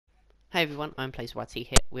Hey everyone, I'm PlaysYT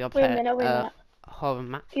here. We are Wait a playing minute. horror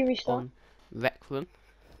map Can you restart? on Rec Room.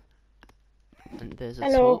 And there's a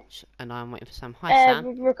Hello. torch, and I'm waiting for Sam. Hi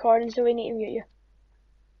Sam. We're recording, so we need to mute you.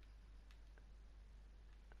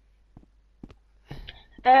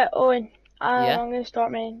 Owen, Yeah? I'm going to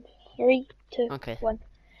start mine. 3, 2, Okay. 1.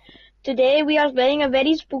 Today we are playing a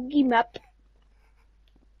very spooky map.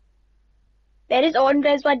 There is on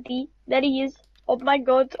PlaysYT. There he is. Oh my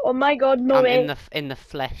god, no I'm way. in the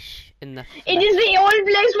flesh. In the flesh. It is the on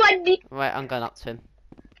PlaysYT. Right, I'm going up to him.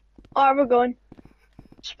 Oh, we're going.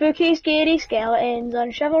 Spooky, scary skeletons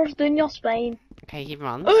and shivers down your spine. Okay, he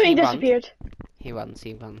runs. Oh, he runs. disappeared. He runs.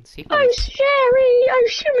 I'm scary. I'm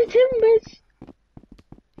shimmy timbers.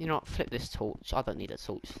 You know what? Flip this torch. I don't need a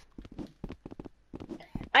torch.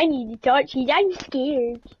 I need the torches. I'm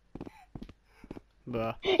scared.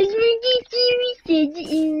 Bruh.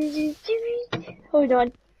 Hold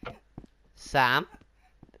on. Sam?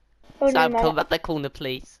 Hold Sam, on. come back the corner,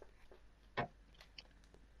 please.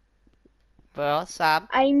 Bruh, Sam.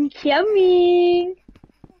 I'm coming.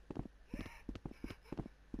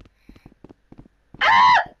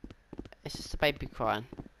 Ah! It's just a baby crying.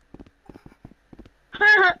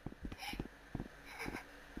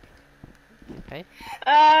 Okay.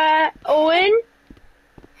 Owen?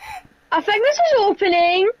 I think this is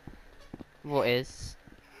opening. What is?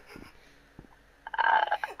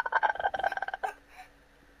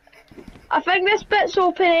 I think this bit's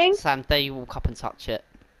opening. Sam, dare you walk up and touch it?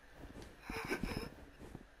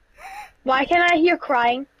 Why can I hear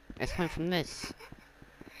crying? It's coming from this.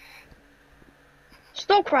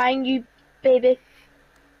 Stop crying, you baby.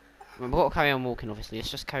 We've got to carry on walking, obviously.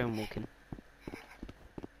 Let's just carry on walking.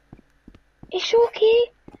 It's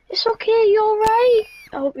okay. It's okay. You're alright.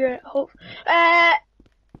 I hope you're.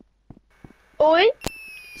 Owen?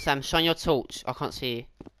 Sam, shine your torch. I can't see you.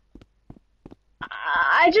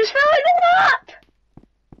 I just fell in the map.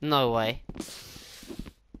 No way.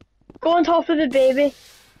 Go on top of the baby.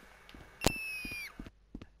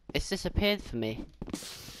 It's disappeared for me.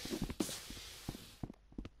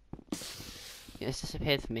 It's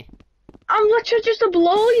disappeared for me. I'm literally just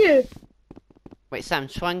below you. Wait, Sam,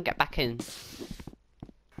 try and get back in.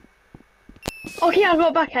 Okay, I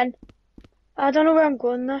got back in. I don't know where I'm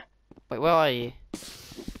going now. Wait, where are you?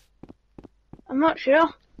 I'm not sure.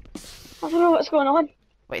 I don't know what's going on.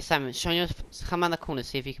 Wait, Sam, shine your... Come around the corner,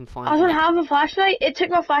 see if you can find I don't me. have a flashlight. It took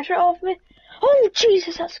my flashlight off me. Oh,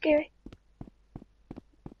 Jesus, that's scary.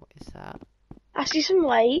 What is that? I see some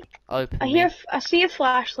light. Open I see a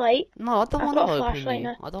flashlight. No, I don't I've want got to a open flashlight you.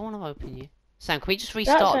 now. I don't want to open you. Sam, can we just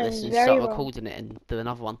restart this sounds and very start wrong. recording it and do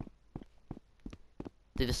another one?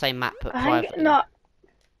 Do the same map but I privately. think not.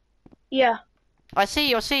 Yeah. I see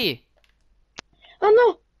you, I see you. Oh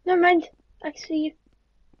no, never mind. I see you.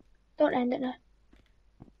 Don't end it now.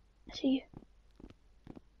 I see you.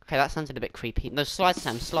 Okay, that sounded a bit creepy. No, slides,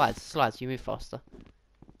 Sam, slides, you move faster.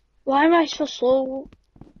 Why am I so slow?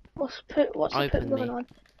 What's the put going on?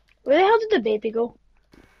 Where the hell did the baby go?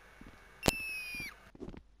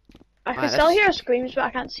 I can still hear her screams, but I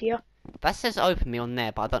can't see her. That says open me on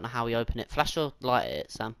there, but I don't know how we open it. Flash your light at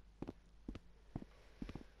it, Sam.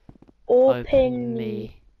 Open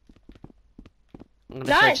me. I'm gonna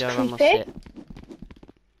That's show you around my creepy. sit.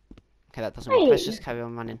 Okay, that doesn't work. Let's just carry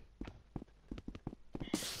on running.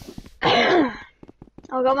 I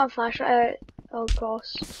got my flashlight out. Oh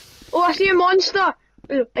gosh. Oh, I see a monster!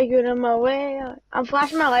 Ooh, are you in my way? I'm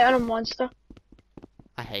flashing my light on a monster.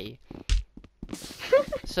 I hate you.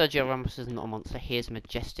 Sergio Ramos is not a monster, he is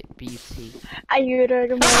majestic beauty. Are you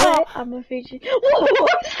in my way? I'm a Fiji.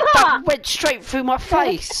 What's that? That went straight through my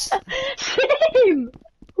face! Same!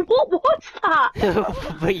 What was that?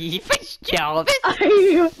 You fish, Jarvis!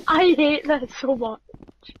 I hate that so much.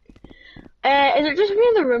 Is it just me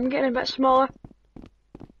in the room getting a bit smaller?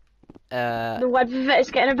 The width of it is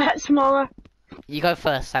getting a bit smaller. You go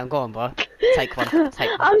first, Sam, go on, bro. Take one, take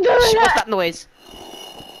one. I'm doing it! What's that noise?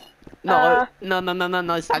 No, no,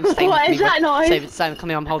 Sam, stay what with me, is that bro. noise? Sam, come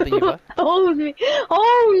here, I'm holding you, bro. Hold me!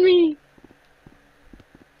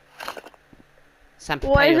 Sam,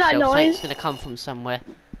 What prepare is that yourself, noise? something's gonna come from somewhere.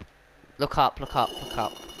 Look up.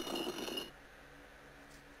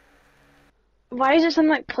 Why is it something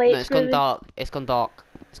like plates? No, it's gone dark,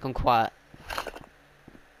 it's gone quiet.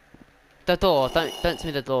 The door, don't tell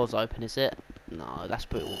me the door's open, is it? No, that's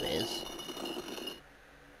brutal, it is.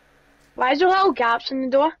 Why is there little gaps in the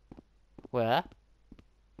door? Where?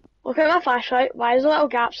 Look at my flashlight. Why is there little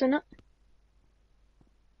gaps in it?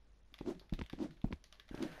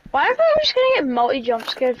 Why are we just gonna get multi-jump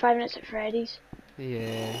scared 5 Nights at Freddy's?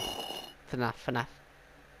 Yeah. FNAF.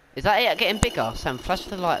 Is that it getting bigger? Sam, flash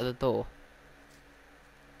the light at the door.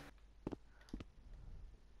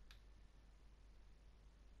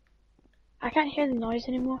 can't hear the noise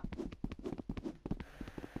anymore.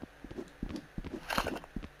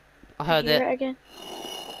 I heard hear it. it again.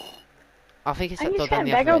 I think it's I that think door it's down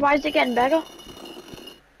getting the other bigger. end. Why is it getting bigger?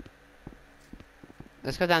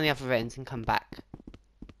 Let's go down the other end and come back.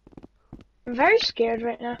 I'm very scared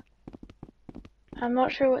right now. I'm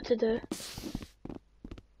not sure what to do.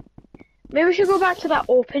 Maybe we should go back to that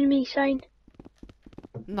open me sign.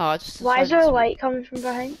 No, I just Why is there a decided to- light coming from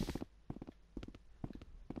behind?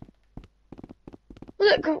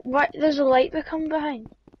 Look, what? There's a light that comes behind.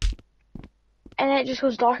 And then it just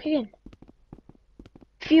goes dark again.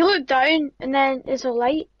 If you look down and then there's a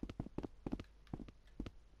light.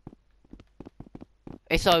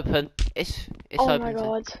 It's open. It's Oh open. my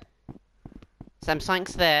god. Sam,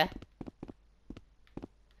 something's there.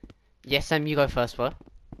 Yes, Sam, you go first, bro.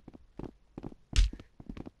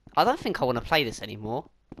 I don't think I want to play this anymore.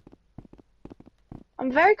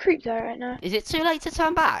 I'm very creeped out right now. Is it too late to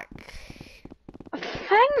turn back? I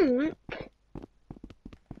think.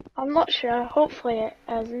 I'm not sure. Hopefully it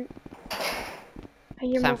isn't. I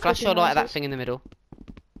hear Sam, more flash creepy your light at that noises. thing in the middle.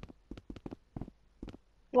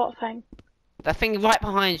 What thing? That thing right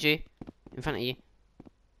behind you. In front of you.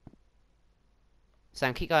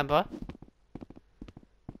 Sam, keep going, bro.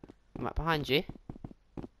 I'm right behind you.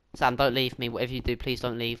 Sam, don't leave me. Whatever you do, please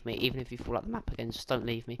don't leave me. Even if you fall out the map again, just don't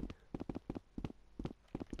leave me.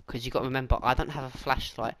 Because you got to remember, I don't have a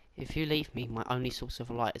flashlight. If you leave me, my only source of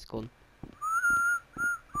light is gone.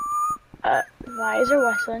 Why is there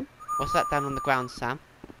whistling? What's that down on the ground, Sam?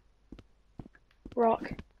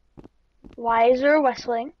 Rock. Why is there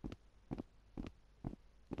whistling?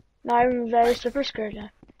 Now I'm very super scared now.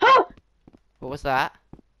 Oh! What was that?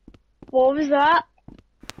 What was that?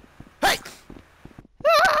 Hey!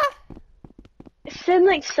 Ah! It sounded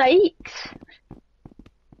like Sykes.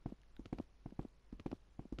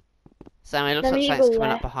 Sam, it looks Let like me something's go coming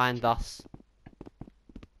up left. behind us.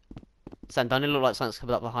 Sam, don't it look like something's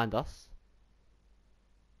coming up behind us?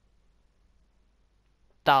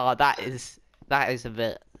 Duh, that is a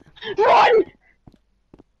bit. Run!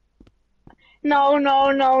 No,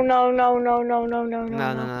 no, no, no, no, no, no, no, no,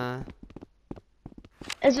 No. no.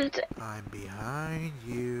 Is it? I'm behind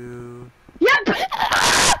you. Yep!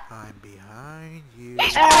 I'm behind you.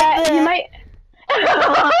 You might.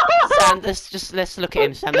 Sam, let's look at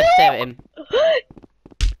him. Sam, let's stare at him.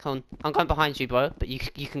 Come on, I'm going behind you, bro. But you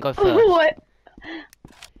can go first. What?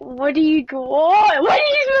 What do you go? What do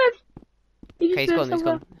you do? Okay, he's gone. He's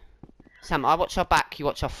gone. Sam, I watch our back. You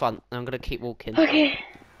watch our front. And I'm gonna keep walking. Okay.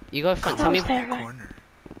 You go front. That Tell me. was terrifying. Corner.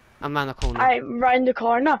 I'm round the corner. I'm round the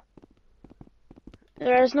corner.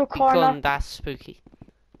 There is no Be corner. gone, that's spooky.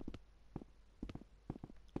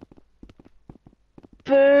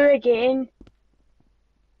 Boo again.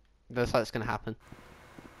 Looks like it's gonna happen.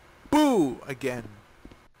 Boo again.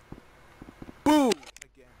 Boo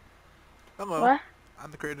again. Hello. What?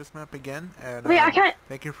 I'm the creator of this map again, and Wait, I can't.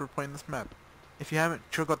 thank you for playing this map. If you haven't,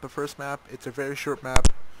 check out the first map. It's a very short map.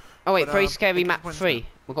 Oh wait, But, very thank scary you for map playing this 3. map.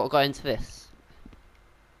 We've got to go into this.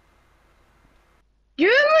 You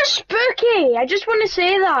were spooky. I just want to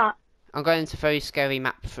say that. I'm going into very scary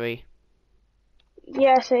map 3.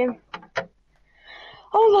 Yeah, same.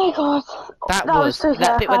 Oh my god. That was was so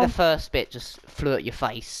that bit where the terrifying. first bit just flew at your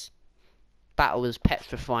face. That was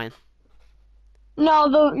petrifying.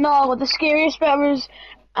 No, the scariest bit was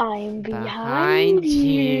I'm behind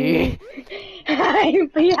you. I'm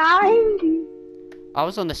behind you. I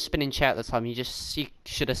was on the spinning chair at the time. You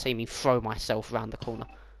should have seen me throw myself around the corner.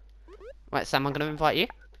 Right, Sam, I'm gonna invite you.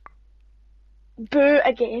 Boo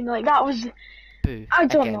again. Like that was. Boo. I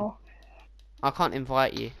don't again. know. I can't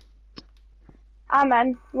invite you. I'm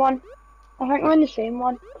in one. I think we're in the same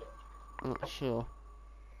one. I'm not sure.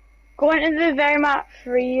 Going into the very map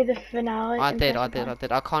 3, the finale. I and did.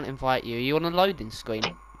 second I can't invite you. Are you on a loading screen?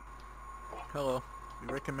 Hello.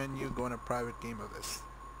 We recommend you go in a private game of this.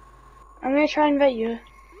 I'm gonna try and invite you.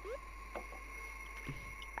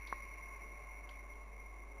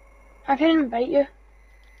 I can invite you.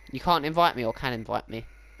 You can't invite me or can invite me.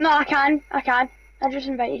 No, I can. I just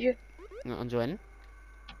invited you. I'm joining.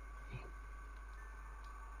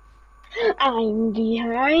 I'm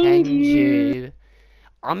behind And you. you.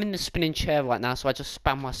 I'm in the spinning chair right now, so I just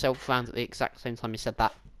spun myself around at the exact same time you said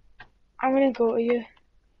that. I'm gonna go to you.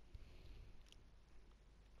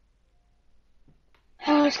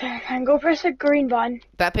 Oh, it's terrifying. Go press the green button.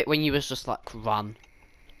 That bit when you was just like, run.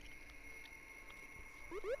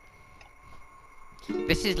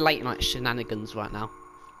 This is late night shenanigans right now.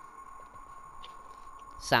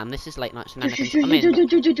 Sam, this is late night shenanigans. I'm in.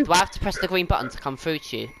 Do I have to press the green button to come through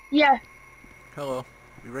to you? Yeah. Hello.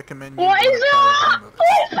 We recommend you What go in is a private that? game of this.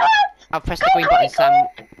 What is that? I'll press the green button, Sam.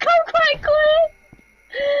 Come quickly!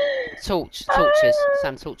 Torches.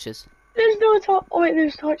 Sam, torches. There's no torch. Oh wait,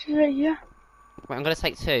 there's torches right here. Wait, I'm gonna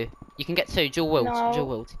take 2. You can get 2, dual wield, No. dual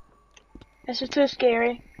wield. This is too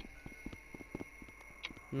scary.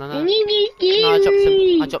 No, I dropped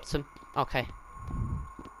him. I dropped him. Okay.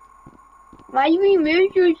 Why we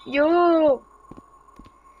move you? Yo.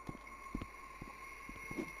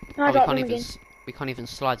 No, I Oh, dropped him again. we can't even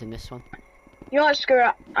slide in this one. You know what? Screw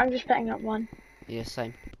it. I'm just picking up one. Yeah,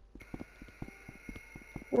 same.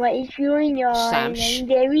 What is going on? Sam, I'm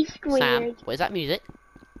very scared. Sam, what is that music?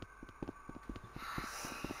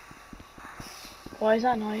 What is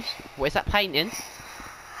that noise? What is that painting?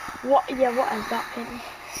 What? Yeah, what is that painting?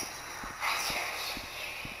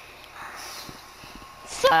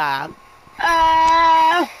 Sam,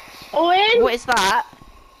 Owen? what is that?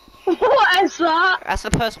 What is that? That's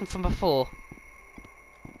the person from before.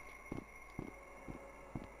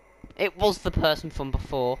 It was the person from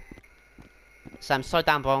before. Sam, slow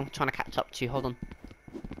down, bro. I'm trying to catch up to you. Hold on.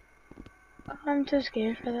 I'm too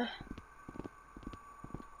scared for this.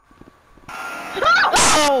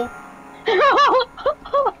 Oh!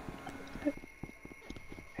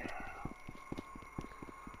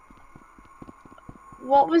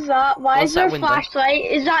 What was that? Why What's is there that a window? flashlight?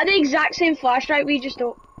 Is that the exact same flashlight we just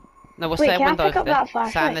opened? No, what's Wait, there? can I Window pick up there? that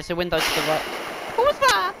flashlight? Sam, there's a window to the right. What was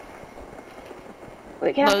that?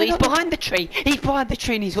 Wait, can I No, pick he's up behind the tree. He's behind the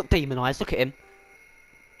tree and he's got demon eyes. Look at him.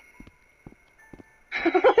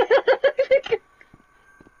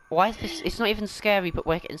 Why is this? It's not even scary, but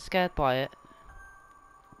we're getting scared by it.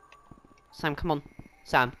 Sam, come on.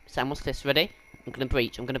 Sam, what's this? Ready? I'm gonna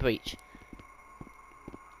breach.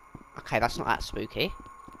 Okay, that's not that spooky.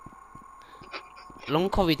 Long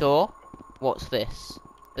corridor. What's this?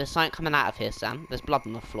 There's something coming out of here, Sam. There's blood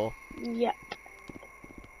on the floor. Yep.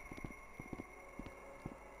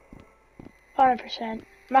 100%.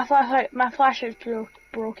 My flashlight's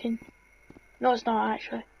broken. No, it's not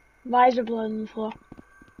actually. Why is there blood on the floor?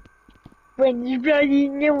 When there's blood, you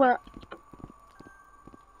know what?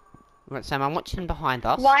 Right, Sam, I'm watching behind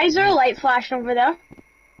us. Why is there a light flashing over there?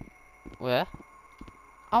 Where?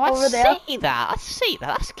 Oh, Over there. see that. I see that.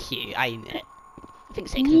 That's cute, ain't it? I think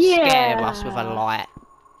they can scare us with a light.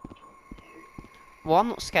 Well, I'm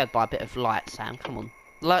not scared by a bit of light, Sam. Come on.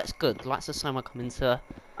 Light's good. Light's the same I come into.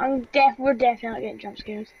 We're definitely not getting jump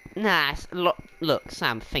scared. Nah, look,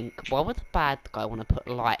 Sam, think. Why would the bad guy want to put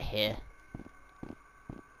light here?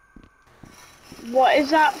 What is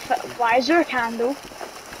that? Why is there a candle?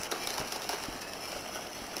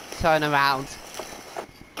 Turn around.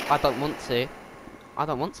 I don't want to. I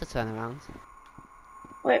don't want to turn around.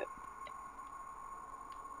 Wait.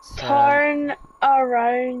 So, Turn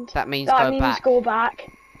around. that means go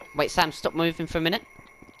back. Wait, Sam, stop moving for a minute.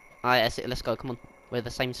 Alright, let's go, come on. We're the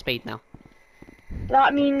same speed now.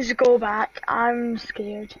 That means go back. I'm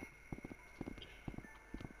scared.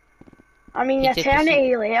 I mean,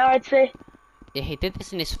 eternity later, I'd say. Yeah, he did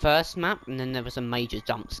this in his first map, and then there was a major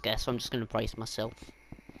jump scare, so I'm just going to brace myself.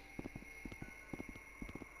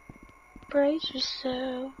 Brace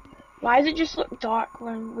yourself. Why does it just look dark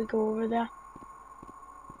when we go over there?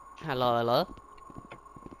 Hello, hello?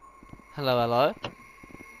 Hello, hello?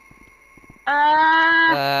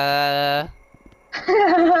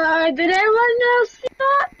 Did anyone else see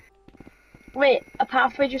that? Wait, a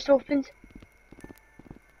pathway just opened.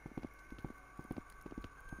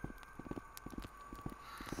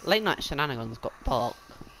 Late night shenanigans got dark.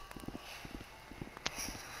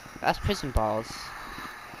 That's prison bars.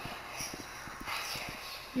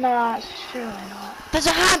 No, that's surely not. There's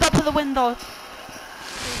a hand up at the window!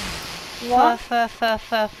 What?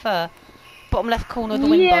 Fur. Bottom left corner of the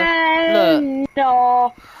window. Yeah, Look.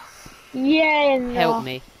 no. Yeah, no. Help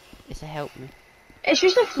me. It's a help me. It's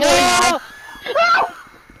just a floating hand. Ah!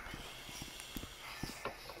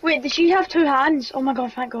 Wait, does she have 2 hands? Oh my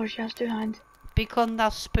god, thank god she has 2 hands. Be gone,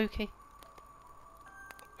 that's spooky.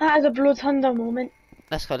 That is a blood thunder moment.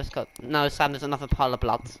 Let's go. No, Sam, there's another pile of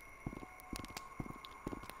blood.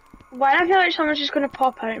 Why do I feel like someone's just gonna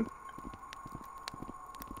pop out?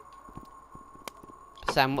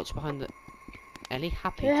 Sam, watch behind the... Ellie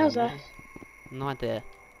happy? Who the hell's down this? there? No idea.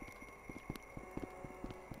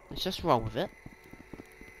 Let's just roll with it.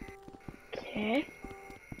 Okay.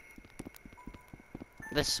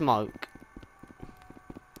 There's smoke.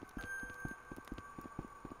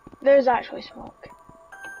 There's actually smoke.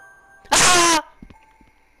 Ah!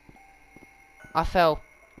 I fell.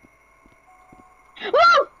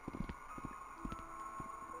 Woo!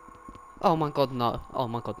 Oh my god, no. Oh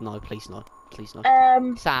my god, no. Please no. Please no.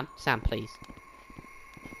 Sam, please.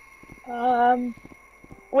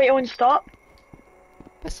 Wait, Owen, stop.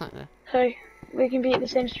 There's something there. So we can be at the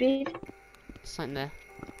same speed. Something there.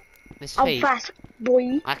 There's I'm feet. fast,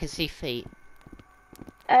 boy. I can see feet.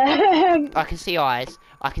 Um, I can see eyes.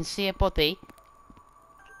 I can see a body.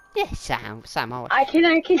 Yeah, Sam,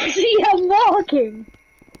 I can see I'm walking.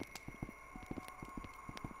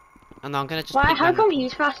 And I'm gonna just Why? peek How round the come corner.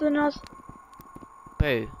 he's faster than us?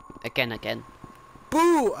 Boo. Again.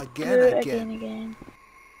 Boo! Again. Again.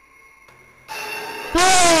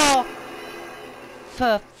 Oh!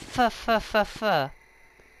 Fur.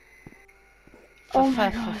 Oh my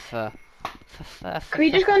god. Fur. Can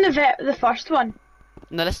we just go on the first one?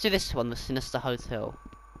 No, let's do this one, the Sinister Hotel.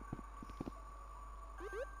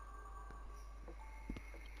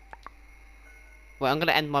 Well, I'm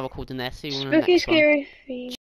gonna end my recording there. See you on the Spooky, next one. scary.